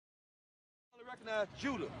recognize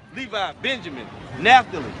Judah, Levi, Benjamin,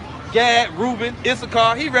 Naphtali, Gad, Reuben,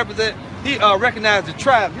 Issachar. He recognized the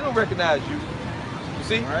tribe. He don't recognize you. You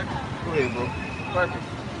see? All right. Go ahead, bro. Perfect.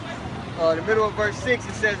 The middle of verse 6,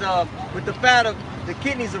 it says, with the fat of the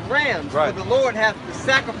kidneys of rams, right. For the Lord hath the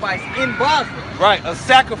sacrifice in Bosra. Right, a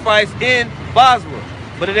sacrifice in Bosra.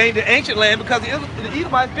 But it ain't the ancient land because the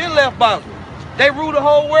Edomites been left Bosra. They rule the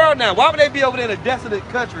whole world now. Why would they be over there in a desolate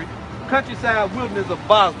countryside wilderness of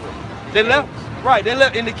Bosra? They left, right, they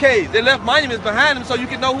left in the caves. They left monuments behind them so you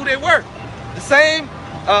can know who they were. The same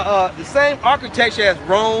architecture as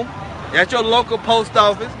Rome, at your local post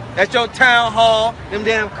office, at your town hall, them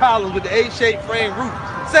damn columns with the A-shaped frame roof.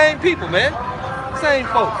 Same people, man. Same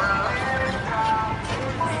folks.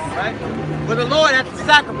 Right? But the Lord hath the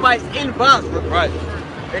sacrifice in Bosra. Right.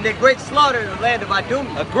 And a great slaughter in the land of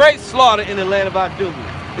Idumea. A great slaughter in the land of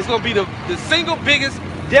Idumea. It's going to be the single biggest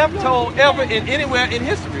death toll ever in anywhere in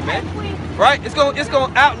history, man. Right? It's going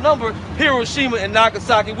to outnumber Hiroshima and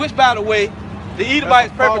Nagasaki, which, by the way, the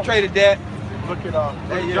Edomites perpetrated that. Look at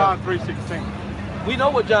John 3:16. We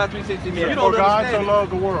know what John 3:16 means. Yeah. We don't For God understand so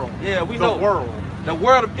loved the world. Yeah, we know. The world. The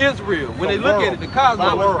world of Israel. When they look at it, the cosmos.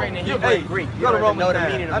 I was reading in Hebrew and Greek. You Go to don't even Romans know the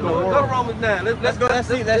 9. meaning I of the know. word. Go to Romans 9. Let's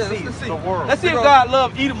see. The world. Let's see if God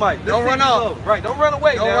loved Edomites. Don't run off. Right, don't run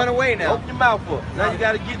away now. Don't run away now. Open your mouth up. Now you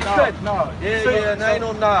got to get the cut. No. Yeah, now ain't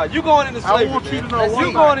no nod. You going into slavery, I want you to know man. one You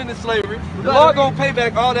thing. going into slavery. The Lord going to pay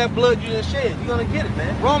back all that blood you done shed. You're going to get it,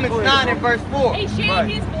 man. Romans 9 and verse 4. He shed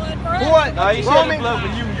his blood for us. What? No, he shed his blood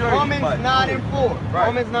for you. You're Romans 9 and 4. Right.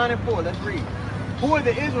 Romans 9 and 4. Let's read. Who are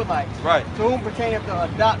the Israelites? Right. To whom pertaineth the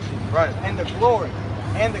adoption, Right. and the glory,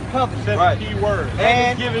 and the covenant, Right. Key word.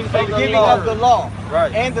 and the giving of the law,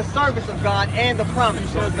 Right. and the service of God, and the promise. He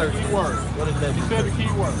said the key word. What is that? He said the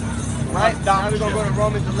key word. Right? Now we're going to go to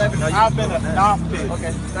Romans 11. I've been adopted.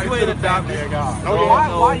 Okay. You ain't adopted. Yeah, God. No,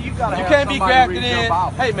 Why you gotta you have can't be somebody grafted read your in.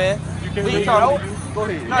 Bible? Hey, man. You can We read talking. it. Go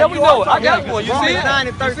ahead. No, Yeah, we you know are it. I got talking. one. You Romans see it? 9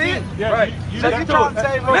 and You see 13. it? Yeah, Right. you Listen to trying it. to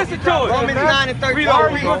say, look, Listen to it. Romans 9 and 13. Read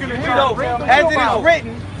on. Read. Read on. As it is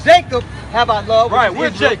written, Jacob have I loved. Right. which We're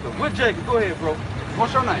is Israel, Jacob. We're Jacob. Go ahead, bro.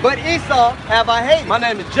 What's your name? But Esau have I hated. My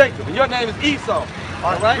name is Jacob, and your name is Esau.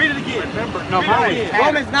 All right. Read it again. Remember, no, Read mine it is again.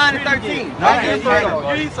 Romans 9 and Read it 13. again. As it You're is written, Esau.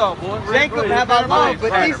 You're Esau, boy. Jacob have I loved,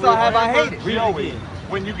 but Esau have I hated. Read it again.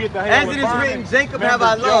 when you get the As it is written, Jacob have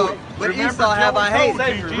I loved, but Esau have I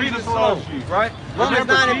hated. Read it slow, right? Romans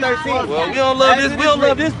 9 and 13. Well, we don't love this. We don't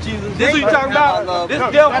love this Jesus. This who you talking about? This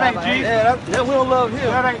devil. That ain't Jesus. Yeah, we don't love him.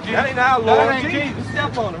 That ain't Jesus. That ain't our Lord. That ain't Jesus. Jesus.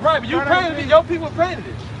 Step on it, right? But you That ain't painted it. Your people painted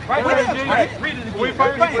it. Right? That ain't Read it Jesus. again. Read it again. We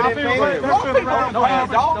first- Read it I again. feel Go ahead. like that's been around Don't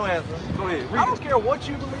answer. dog. Don't answer. Go ahead. I Read don't it. care what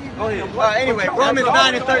you believe. Go ahead. Anyway, Romans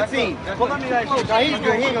 9 and 13. Well, let me ask you. Now he's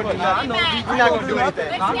good. He ain't gonna do I know. nothing. We're not gonna do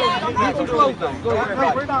anything. He's too close though. Go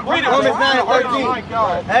ahead. Read it. Romans 9 and We're not 13. like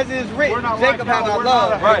y'all. As it is written, We're not Jacob like have I y'all. We're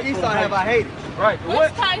loved, not but right. Esau have I hated. Right.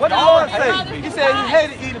 What the Lord say? He said he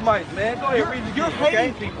hated Edomites, man. Go ahead, read it again.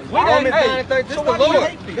 Okay? people. Romans 9 and 13. This So the why do you Lord.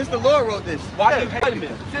 hate people? This the Lord wrote this. Why do you Wait hate a minute.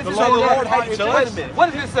 people? Since So it's the on Lord there, hates wait a us. minute.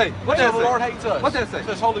 What does it say? What So does the it say? Lord hates us. What's that say? It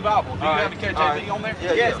says Holy Bible. Do you have the KJV on there?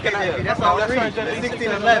 Yeah, Yes, yeah. KJV. That's Oh, all I that's read. right, That's KJV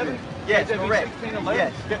 16:11. Yes, KJV correct. 16:11.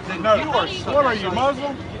 Yes. No, You are what are you,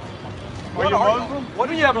 Muslim? Are you Muslim? What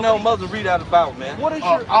do you ever know Muslim read out about, man? What is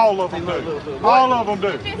your All of them Look, do. look, look. All of them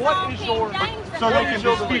do. What is your So they can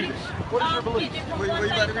dispute it. what is your belief? Were you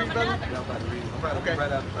about to read, brother? Yeah, I'm about to read it. Okay.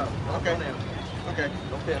 Right out the top. Okay. Don't answer. Okay.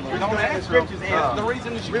 Don't pay no We're attention. gonna let the scriptures answer. The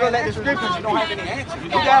reason is you We're can't gonna let the answer scriptures is you don't have any answers. You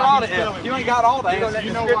got all the answers. You ain't got all the We're gonna answers. let You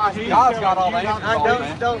the know why scriptures he's God's telling got all you the not answers. to I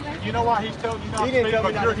speak? don't. You know why he's telling you not He to didn't speak, tell me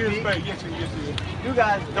but not you're to his speak. faith. Yes, yes, yes. You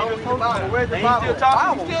guys don't read the Bible. Where's the And he's still Bible?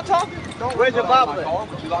 talking? He's still talking? Where's your Bible at? Car,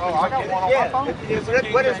 would you like Oh, me I to got get one it? on my Yeah.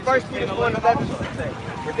 phone. What does 1 Peter 1:11 say?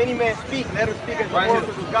 If any man speak, let him speak as the Right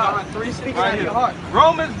oracles here. of God. He's speaking Right out of here. your heart.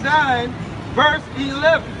 Romans 9, verse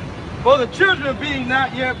 11. For the children being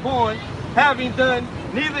not yet born, having done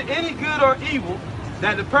neither any good or evil,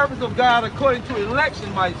 that the purpose of God according to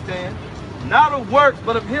election might stand, not of works,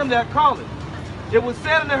 but of him that calleth. It was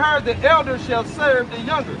said unto her, the elder shall serve the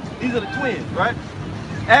younger. These are the twins, right?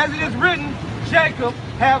 As it is written, Jacob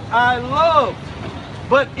have I loved,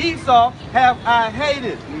 but Esau have I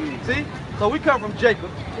hated. See? So we come from Jacob,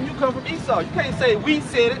 and you come from Esau. You can't say we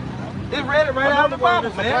said it. It read it right out of the Bible,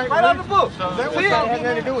 man. Right out of the book. See That it? has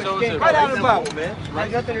nothing to do with skin Right color. out of the Bible, man.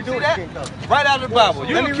 Has nothing to do See with that? skin color. Right out of the Bible.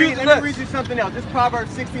 You Let me accusing read us. you something else. This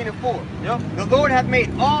Proverbs 16 and 4. Yep. The Lord hath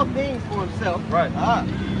made all things for himself. Right.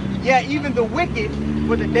 Yeah, even the wicked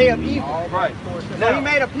for the day of evil. Right. So he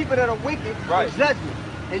made a people that are wicked Right. for judgment.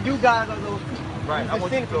 And you guys are those people. Right. You I want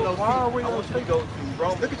you descend to from go. those Why are people. we going to go to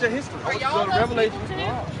Rome? Look at your history. I want you to go to Revelation.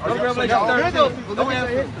 Go to Revelation You're those 13. people. Don't Look at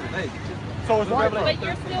your answer. history. Hey. So it's a But revelation.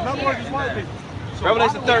 you're still In other words, it's here. white people.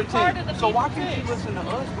 Revelation Part 13. of the So why people can't you too. listen to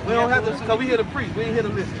us? We don't have to, because we here to preach. We ain't here to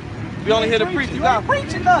listen. We only here to preach the You ain't gospel.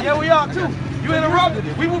 preaching nothing. Yeah, we are too. You interrupted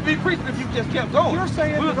it. We would be preaching if you just kept going. You're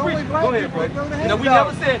saying we that was only preaching. black Go ahead, people bro. are going to No, heaven. we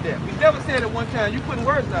never said that. We never said it one time. You putting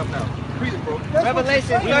words in our mouth. Read it, bro.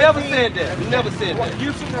 Revelation We never 13. said that. We never said that.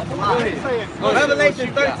 You sitting there Go ahead. saying, Go ahead.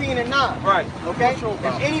 Revelation 13 and 9. Right. Okay?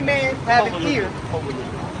 If any man have an ear,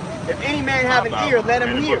 if any man have an ear, let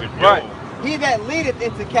him hear. Right. He that leadeth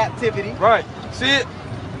into captivity, Right. See it?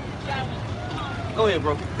 Go ahead,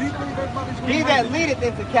 bro. he that leadeth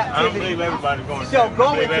into I don't captivity believe everybody's going to shall heaven. go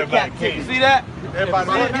I believe into everybody captivity. can. See that? everybody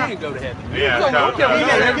See right it? now. You can go to heaven. Yeah, We don't care. He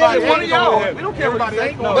that Everybody, leadeth one of y'all. into We don't care what you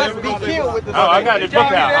say. must be killed with the Oh, I sword. got Did this book y'all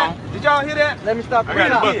hear out, that? huh? Did y'all hear that? Let me stop I got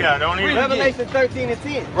reading. the book out. Don't even. Revelation 13 and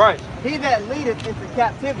 10. Right. He that leadeth into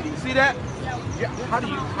captivity See that? How do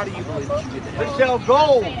you believe that you get to heaven? shall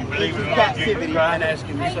go Believe into in Lord captivity. Jesus I'm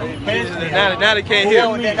asking you, say, Now they can't Now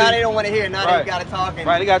hear. they don't want to hear. Now Right. they got to talk. And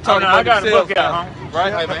Right, they got to Oh, talk no, about I got the themselves book out, now.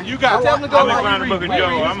 Right? Hey, man, You got tell them to go I'm while around you the book read. of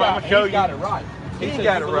Job. I'm going to show He's got you. it right. He said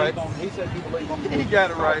got you it right. believe on- He said you believe on He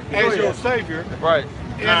got it right. Go As your ahead. Savior. Right.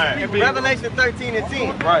 Right. Revelation 13 and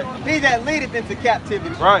 10. Right. He that leadeth into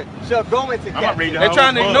captivity Right. shall go into I'm going to read captivity. the They whole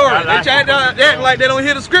trying to book. ignore I it. like They acting like they don't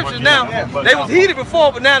hear the scriptures now. Yeah. They was heated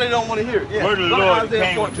before, but now they don't want to hear it. Yeah. Word of the Go to Lord Isaiah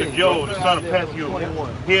came unto 14. Joel, the son of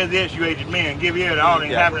Pethuel. Hear this, you aged men. Give ear to all the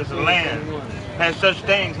inhabitants of the land. Has such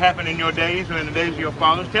things happened in your days or in the days of your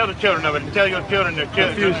fathers? Tell the children of it, and tell your children, their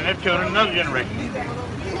children, and their children, another generation.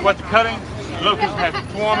 What's cutting? Locusts have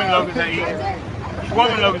swarming locusts have eaten.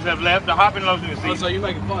 Swarming locusts have left. The hopping locusts have Oh, so eaten. you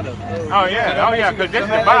making fun of it? Oh yeah, because this is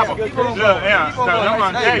the Bible. Look, yeah, so I'm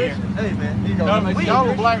gonna tell you. Hey, man. Here you go. Y'all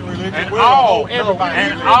a black religion. And We're all, everybody.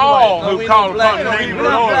 and all who call upon the name of We're the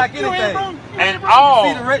not Lord, black anything. and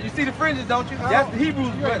all, You see the fringes, don't you? That's the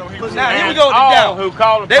Hebrews. Now here we and go to all doubt. who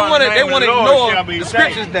call They upon want the to. name They of want the to Lord shall ignore be the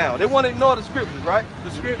scriptures saved. now. They want to ignore the scriptures, right?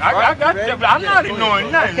 I got you. I'm not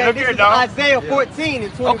ignoring nothing. Okay, Look this here, is dog. Isaiah 14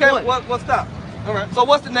 and 21. Okay. What? Stop. All right. So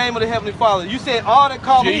what's the name of the Heavenly Father? You said all that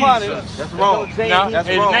call upon him. Jesus. That's wrong. No, That's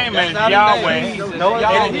his wrong. name That's is not Yahweh. his name. Jesus. No, it's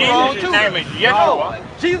And He's wrong Jesus' too. name is No,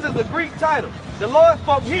 Yeshua. Jesus is a Greek title. The Lord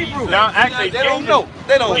spoke Hebrew. No, actually, they don't Jesus- know.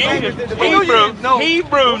 They don't know. Jesus' We knew you didn't know.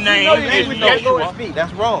 Hebrew name is Yeshua.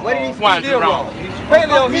 That's wrong. What did he Why is Still it wrong?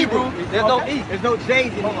 Paleo Hebrew. There's no E. There's no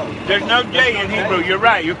J's in it. There's no J in Hebrew. You're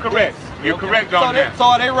right. You're correct. You're correct on that. So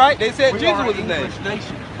are they right? They said Jesus was his name.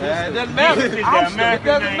 Nation. It doesn't matter. Jesus is the It American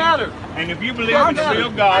doesn't name. matter. And if you believe in the real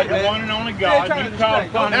God, the one and only God, you call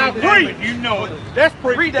upon Now His name, preach. and you know it. That's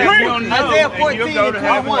Read pretty. that. You'll know, Isaiah and you'll 14 go to and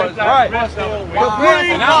heaven 21. without Right. the rest of it. Prepare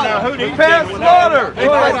And I don't know who these Prepare people are. slaughter.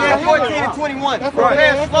 Isaiah 14 and 21.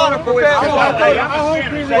 Prepare slaughter for his Prepare children. slaughter.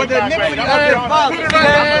 For the iniquity of their fathers.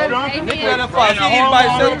 Anybody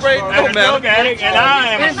celebrate? No And a drug matter. addict, and I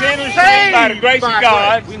am a sinner saved by the grace of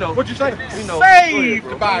God. We know. What you say? We know.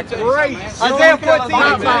 Saved by grace. Isaiah 14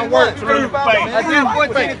 Not and by 21. works. Through faith. Isaiah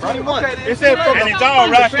 14 and 21. It said from And it's all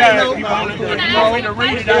right there. If you want me to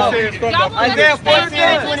read it out. It says from the Isaiah 14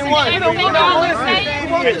 and 21.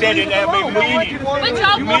 It said it there be many, But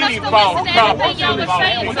y'all want us many to false listen to everything prophets. y'all are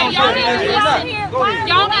saying. So y'all need to listen here.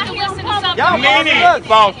 Y'all need to listen to something. Many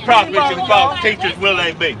false prophets and false teachers will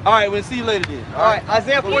they be. All right, we'll see you later then. All right,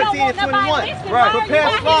 Isaiah 14 and 21. Right.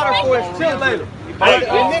 Prepare slaughter for his children. Later. Hey,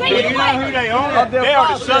 do you know who they are? They are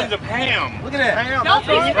the sons of Ham. Look at that. Don't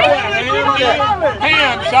be speaking.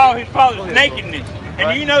 Ham saw his father's nakedness.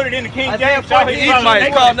 And you know that in the King James saw his Edomite. father's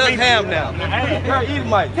They calling us nakedness. Ham now. You're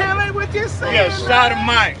Edomite. Yes,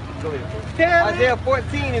 sodomite. Isaiah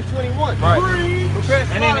 14 and 21. Right. Prepare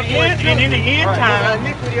And in slaughter the for his end, children. and in the end For the time,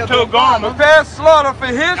 iniquity of to a their garment. Prepare slaughter for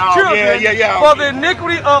his Oh, children yeah. for the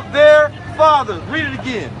iniquity of their fathers. Read it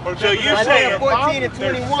again. So you're Isaiah saying, 14 and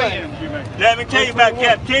 21. let me tell you about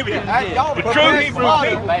captivity. The true Prepare Hebrew slaughter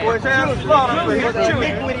people. for his Prepare children. slaughter for For his the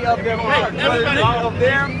children. iniquity of their fathers. For the iniquity of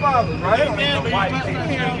their fathers, right?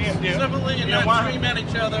 Civilly and not scream at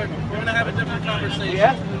each other. We're going to have a different conversation.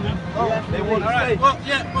 Yeah. They want to All right. stay.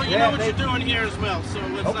 Well, you know what you're doing here as well, so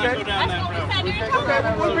let's not go down that road.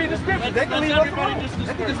 Okay, we'll read the scriptures. They can leave us alone.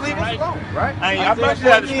 They can just leave us alone, right? Hey, I bet you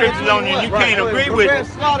have the scriptures on you and you can't agree with Prepare it.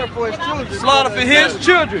 slaughter for his children. Slaughter for his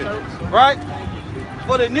children, right?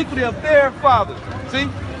 For the iniquity of their fathers. See?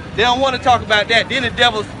 They don't want to talk about that. Then the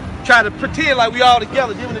devils try to pretend like we all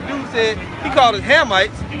together. Then when the dude said he called us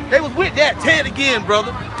Hamites, they was with that. Say it again,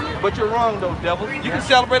 brother. But you're wrong though, devil. You can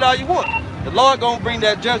celebrate all you want. The Lord gonna bring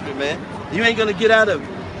that judgment, man. You ain't gonna get out of it.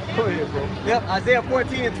 Go ahead, bro. Yep, Isaiah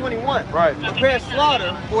 14 and 21. Right. Prepare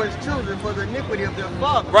slaughter for his children for the iniquity of their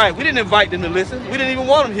fathers. Right. We didn't invite them to listen. We didn't even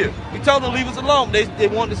want them here. We told them to leave us alone. They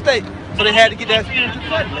wanted to stay. So So they had to get that spiritual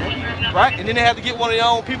cut, man. Right? And then they had to get one of their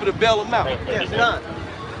own people to bail them out. Yes, John.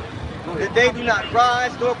 That they do not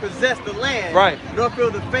rise nor possess the land, right, nor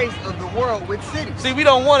fill the face of the world with cities. See, we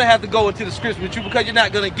don't want to have to go into the scripture with you because you're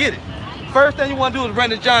not going to get it. First thing you want to do is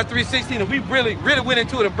run to John 3:16. If we really went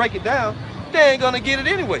into it and break it down, they ain't going to get it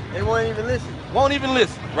anyway. They won't even listen. Won't even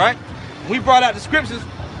listen, right? When we brought out the scriptures,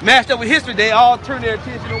 matched up with history, they all turned their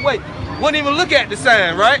attention away. Wouldn't even look at the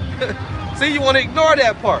sign, right? See, you want to ignore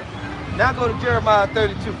that part. Now go to Jeremiah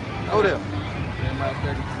 32. Go there. Jeremiah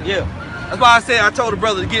 32. Yeah. That's why I said I told the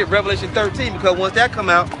brother to get Revelation 13, because once that come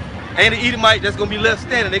out, ain't an Edomite that's going to be left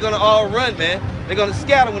standing. They're going to all run, man. They're going to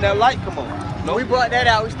scatter when that light come on. When we brought that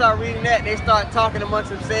out, we start reading that, they start talking amongst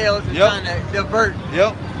themselves and trying to divert.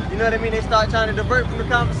 Yep. You know what I mean? They start trying to divert from the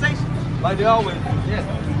conversation. Like they always do. Yeah.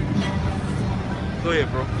 Go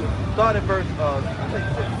ahead, bro. Start at verse,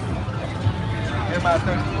 Jeremiah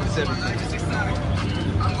 32:17.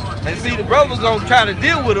 And see, the brothers going to try to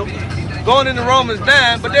deal with them, going into Romans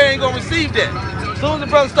 9, but they ain't going to receive that. As soon as the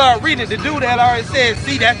brother started reading it, the dude had already said,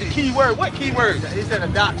 see, that's the key word. What key word? He said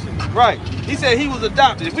adoption. Right. He said he was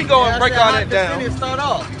adopted. If we go and break all that down. Start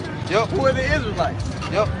off. Yep. Who are the Israelites?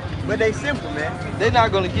 Yep. But they simple, man. They're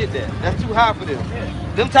not going to get that. That's too high for them.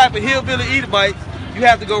 Yeah. Them type of hillbilly Edomites, you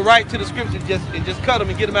have to go right to the scriptures and just cut them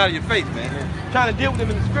and get them out of your face, man. Yeah. Trying to deal with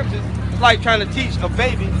them in the scriptures, it's like trying to teach a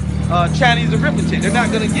baby Chinese arithmetic. They're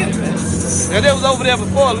not going to get it, man. Now, they was over there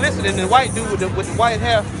before listening, the white dude with the white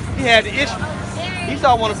hair, he had the issue. He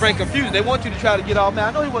started want to bring confusion. They want you to try to get off. Man,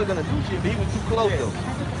 I know he wasn't going to do shit, but he was too close, though.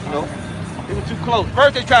 You know? He was too close.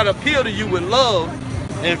 First, they try to appeal to you with love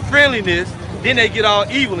and friendliness. Then they get all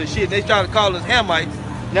evil and shit. They try to call us Hamites.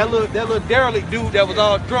 That little derelict dude that was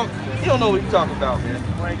all drunk, he don't know what he's talking about,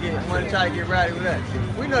 man. Want to try to get rowdy with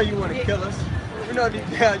us. We know you want to kill us. We know deep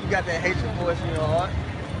down you got that hatred for us in your heart.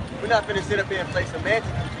 We're not finna sit up here and play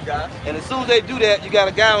semantics with you guys. And as soon as they do that, you got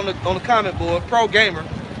a guy on the comment board, pro gamer,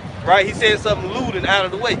 right? He said something lewd and out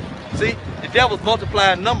of the way. See, the devil's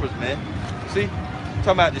multiplying numbers, man. See,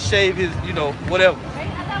 talking about to shave his, you know, whatever.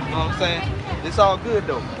 You know what I'm saying? It's all good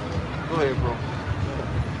though. Go ahead, bro.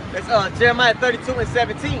 That's Jeremiah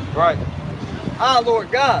 32:17. Right. Our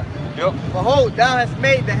Lord God. Yep. Behold, thou hast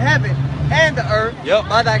made the heaven and the earth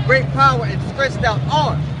by thy great power and stretched out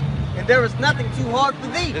arm. And there is nothing too hard for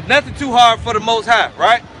thee. There's nothing too hard for the Most High,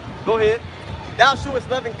 right? Go ahead. Thou shewest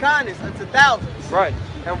loving kindness unto thousands. Right.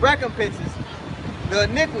 And recompenses the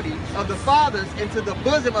iniquity of the fathers into the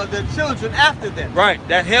bosom of their children after them. Right.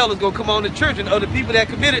 That hell is going to come on the children of the people that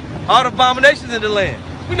committed all the abominations in the land.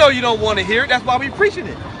 We know you don't want to hear it. That's why we preaching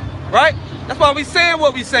it. Right? That's why we saying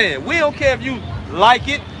what we saying. We don't care if you like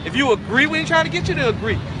it. If you agree, we ain't trying to get you to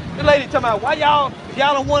agree. The lady talking about why y'all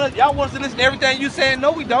don't want us to listen to everything you saying.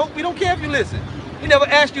 No, we don't. We don't care if you listen. We never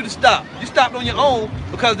asked you to stop. You stopped on your own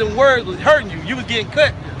because them words was hurting you. You was getting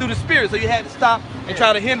cut through the spirit, so you had to stop and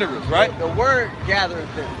try to hinder us, right? The word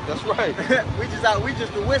gathereth them. That's right. we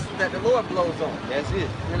just the whistle that the Lord blows on. That's it.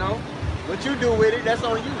 You know? What you do with it, that's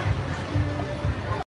on you.